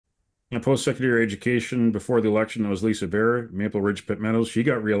And post-secondary education before the election, that was Lisa Bear, Maple Ridge Pit Meadows. She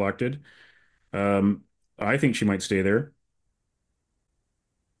got reelected. Um, I think she might stay there.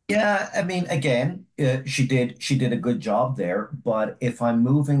 Yeah, I mean, again, she did a good job there. But if I'm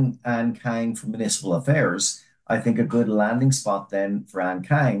moving Anne Kang for municipal affairs, I think a good landing spot then for Anne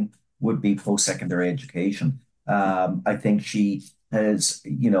Kang would be post-secondary education. I think she has,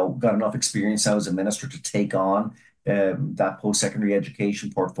 got enough experience now as a minister to take on that post-secondary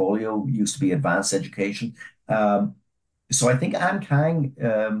education portfolio. Used to be advanced education. So I think Anne Kang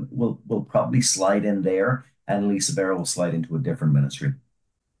will probably slide in there, and Lisa Barrow will slide into a different ministry.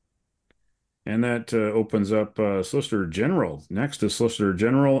 And that opens up Solicitor General. Next is Solicitor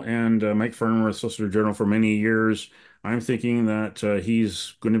General, and Mike Farnworth, Solicitor General for many years. I'm thinking that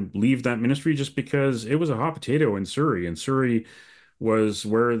he's going to leave that ministry just because it was a hot potato in Surrey, and Surrey was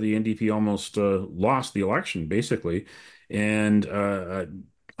where the NDP almost lost the election, basically. And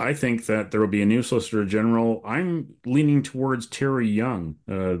I think that there will be a new Solicitor General. I'm leaning towards Terry Young,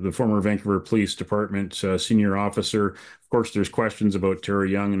 the former Vancouver Police Department senior officer. Of course, there's questions about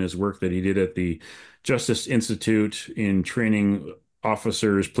Terry Young and his work that he did at the Justice Institute in training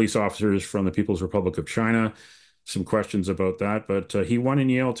officers, police officers from the People's Republic of China. Some questions about that, but he won in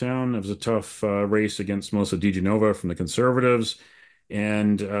Yaletown. It was a tough race against Melissa DeGenova from the Conservatives.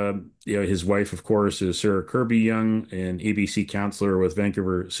 And his wife, of course, is Sarah Kirby Young, an ABC councillor with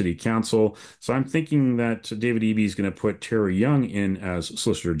Vancouver City Council. So I'm thinking that David Eby is going to put Terry Young in as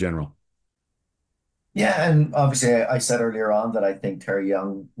Solicitor General. Yeah, and obviously, I said earlier on that I think Terry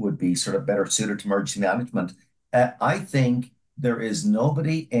Young would be sort of better suited to emergency management. I think there is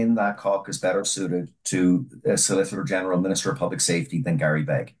nobody in that caucus better suited to Solicitor General, Minister of Public Safety than Gary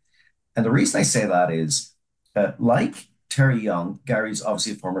Begg. And the reason I say that is, like Terry Young, Gary's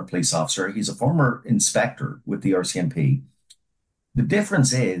obviously a former police officer. He's a former inspector with the RCMP. The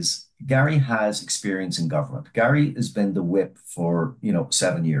difference is Gary has experience in government. Gary has been the whip for,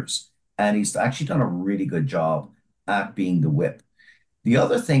 7 years, and he's actually done a really good job at being the whip. The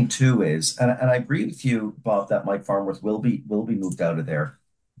other thing too is, and I agree with you, Bob, that Mike Farnworth will be moved out of there.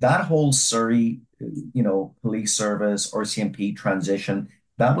 That whole Surrey, police service, RCMP transition,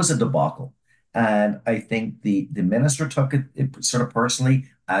 that was a debacle. And I think the minister took it sort of personally,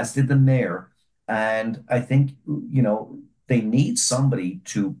 as did the mayor. And I think, they need somebody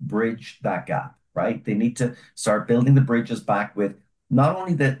to bridge that gap, right? They need to start building the bridges back with not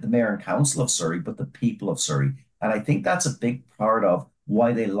only the mayor and council of Surrey, but the people of Surrey. And I think that's a big part of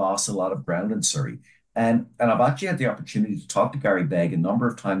why they lost a lot of ground in Surrey. And I've actually had the opportunity to talk to Gary Begg a number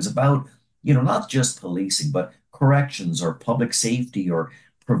of times about, not just policing, but corrections or public safety or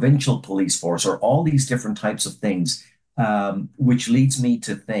provincial police force or all these different types of things, which leads me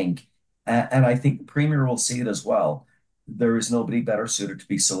to think, and I think the Premier will see it as well. There is nobody better suited to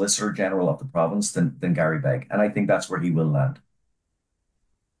be Solicitor General of the province than Gary Begg. And I think that's where he will land.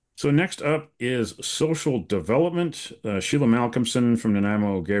 So next up is social development. Sheila Malcolmson from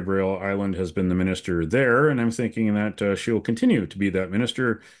Nanaimo Gabriel Island has been the minister there, and I'm thinking that she will continue to be that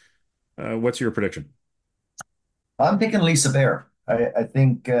minister. What's your prediction? I'm thinking Lisa Bear. I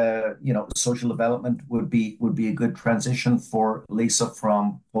think social development would be a good transition for Lisa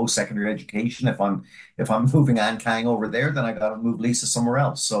from post-secondary education. If I'm moving Ann Kang over there, then I got to move Lisa somewhere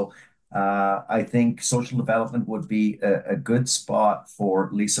else. So I think social development would be a good spot for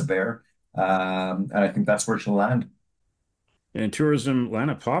Lisa Bear, and I think that's where she'll land. And tourism,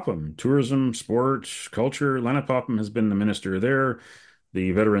 Lana Popham, tourism, sport, culture. Lana Popham has been the minister there,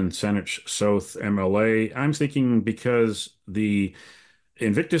 the veteran Saanich South MLA. I'm thinking because the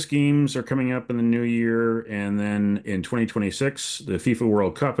Invictus Games are coming up in the new year, and then in 2026, the FIFA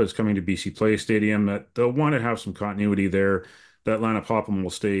World Cup is coming to BC Play Stadium, that they'll want to have some continuity there, that Lana Popham will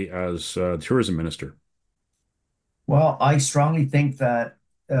stay as tourism minister. Well, I strongly think that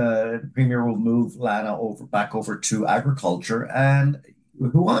the Premier will move Lana back over to agriculture, and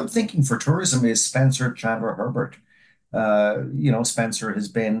who I'm thinking for tourism is Spencer Chandler Herbert. Spencer has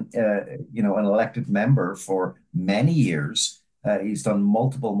been, an elected member for many years. He's done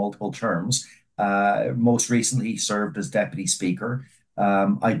multiple terms. Most recently, he served as deputy speaker.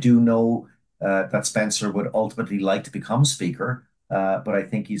 I do know that Spencer would ultimately like to become speaker, but I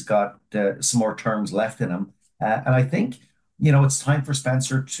think he's got some more terms left in him. And I think, it's time for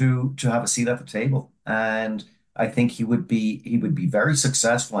Spencer to have a seat at the table. And I think he would be very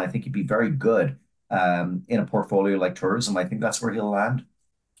successful. I think he'd be very good in a portfolio like tourism. I think that's where he'll land.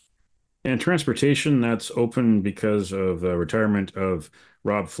 And transportation, that's open because of the retirement of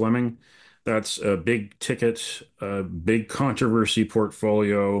Rob Fleming. That's a big ticket, a big controversy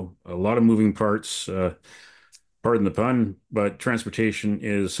portfolio, a lot of moving parts. pardon the pun, but transportation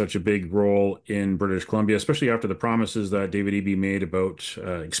is such a big role in British Columbia, especially after the promises that David Eby made about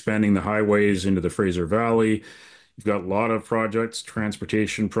expanding the highways into the Fraser Valley. You've got a lot of projects,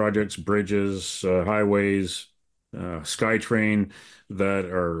 transportation projects, bridges, highways, SkyTrain that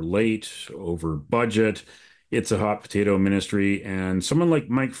are late, over budget. It's a hot potato ministry, and someone like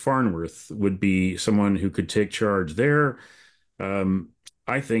Mike Farnworth would be someone who could take charge there. Um,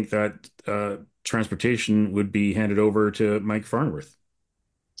 I think that transportation would be handed over to Mike Farnworth.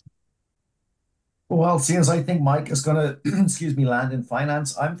 Well, seeing as I think Mike is going to, excuse me, land in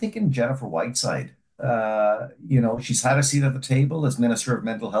finance, I'm thinking Jennifer Whiteside. She's had a seat at the table as Minister of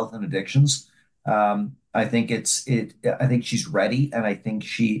Mental Health and Addictions. I think it's it. I think she's ready, and I think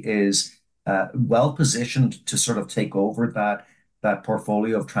she is well positioned to sort of take over that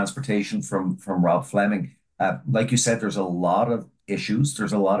portfolio of transportation from Rob Fleming. Like you said, there's a lot of issues.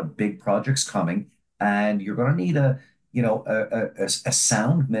 There's a lot of big projects coming, and you're going to need a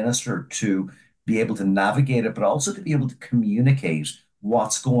sound minister to be able to navigate it, but also to be able to communicate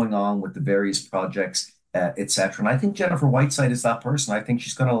what's going on with the various projects, etc. And I think Jennifer Whiteside is that person. I think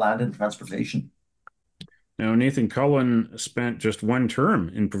she's going to land in transportation. Now, Nathan Cullen spent just one term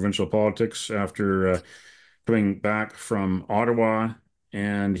in provincial politics after coming back from Ottawa,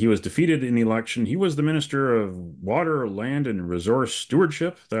 and he was defeated in the election. He was the Minister of Water, Land, and Resource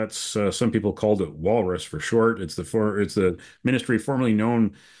Stewardship. That's some people called it Walrus for short. It's the ministry formerly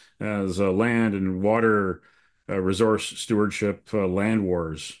known as Land and Water Resource Stewardship Land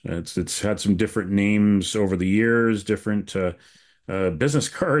Wars. It's had some different names over the years, different business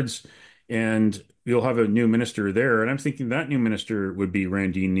cards, and you'll have a new minister there. And I'm thinking that new minister would be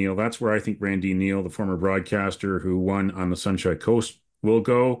Randeen Neil. That's where I think Randeen Neil, the former broadcaster who won on the Sunshine Coast, will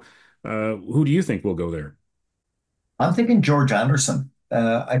go. Who do you think will go there? I'm thinking George Anderson.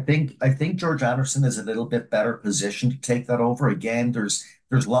 I think George Anderson is a little bit better positioned to take that over. Again, there's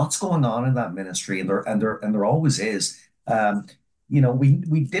lots going on in that ministry, and there always is.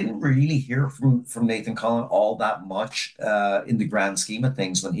 We didn't really hear from Nathan Cullen all that much in the grand scheme of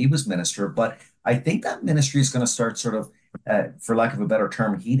things when he was minister, but I think that ministry is going to start sort of, for lack of a better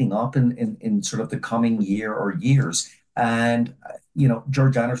term, heating up in sort of the coming year or years. And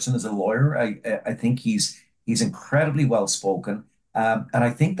George Anderson is a lawyer. I think he's incredibly well spoken. And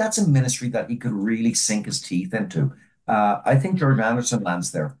I think that's a ministry that he could really sink his teeth into. I think George Anderson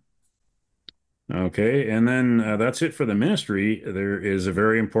lands there. Okay, and then that's it for the ministry. There is a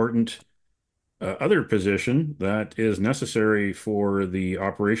very important other position that is necessary for the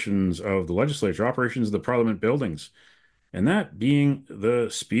operations of the legislature, operations of the parliament buildings, and that being the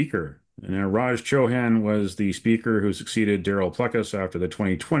speaker. Now, Raj Chauhan was the speaker who succeeded Daryl Pluckus after the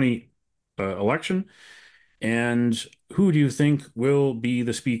 2020 election. And who do you think will be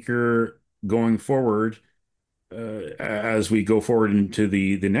the speaker going forward as we go forward into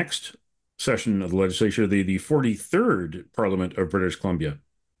the next session of the legislature, the 43rd Parliament of British Columbia?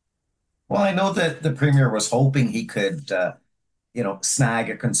 Well, I know that the premier was hoping he could snag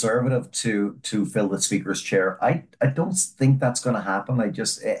a conservative to fill the speaker's chair. I don't think that's going to happen. I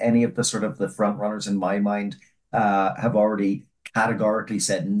just any of the sort of the front runners in my mind have already categorically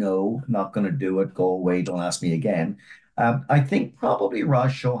said no, not going to do it. Go away. Don't ask me again. I think probably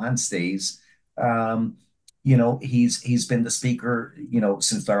Raj Chauhan stays. He's been the speaker,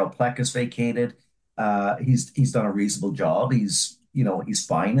 since Darrell Pleck has vacated. He's done a reasonable job. He's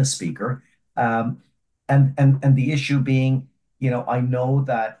fine as speaker. And the issue being, I know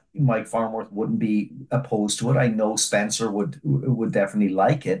that Mike Farnworth wouldn't be opposed to it. I know Spencer would definitely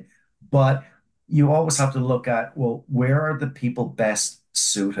like it, but you always have to look at, well, where are the people best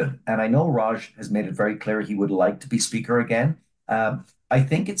suited? And I know Raj has made it very clear he would like to be speaker again. I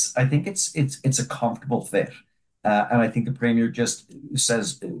think it's a comfortable fit. And I think the premier just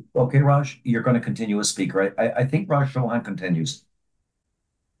says, okay, Raj, you're going to continue as speaker. I think Raj Chauhan continues.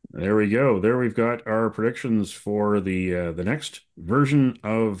 There we go. There we've got our predictions for the next version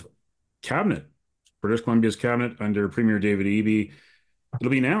of cabinet, British Columbia's cabinet under Premier David Eby.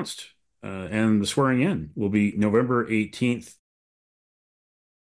 It'll be announced, and the swearing in will be November 18th